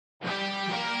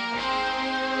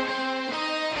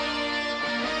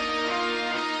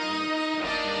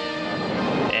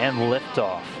And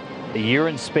liftoff. The year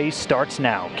in space starts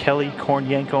now. Kelly,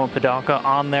 Kornienko, and Padalka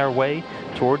on their way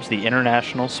towards the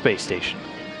International Space Station.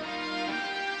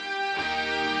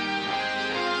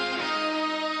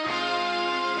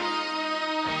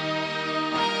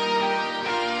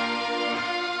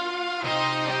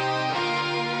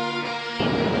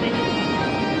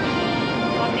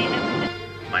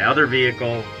 My other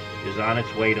vehicle is on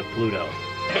its way to Pluto.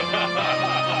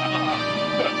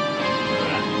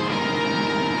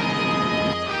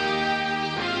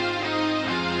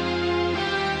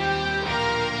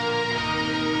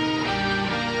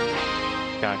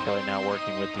 Scott Kelly now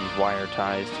working with these wire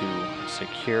ties to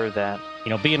secure that.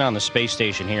 You know, being on the space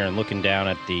station here and looking down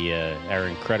at the our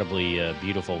incredibly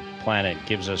beautiful planet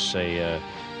gives us a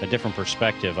different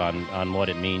perspective on what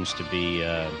it means to be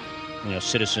you know,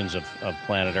 citizens of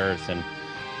planet Earth. And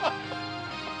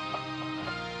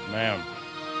man,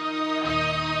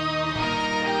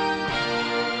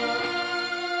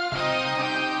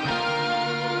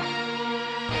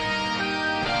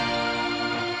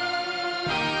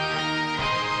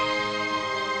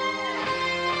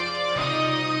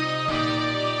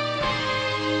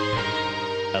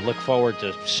 I look forward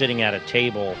to sitting at a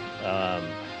table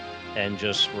and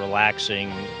just relaxing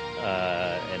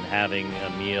and having a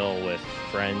meal with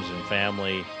friends and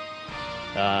family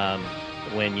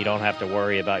when you don't have to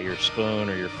worry about your spoon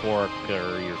or your fork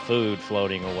or your food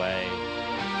floating away.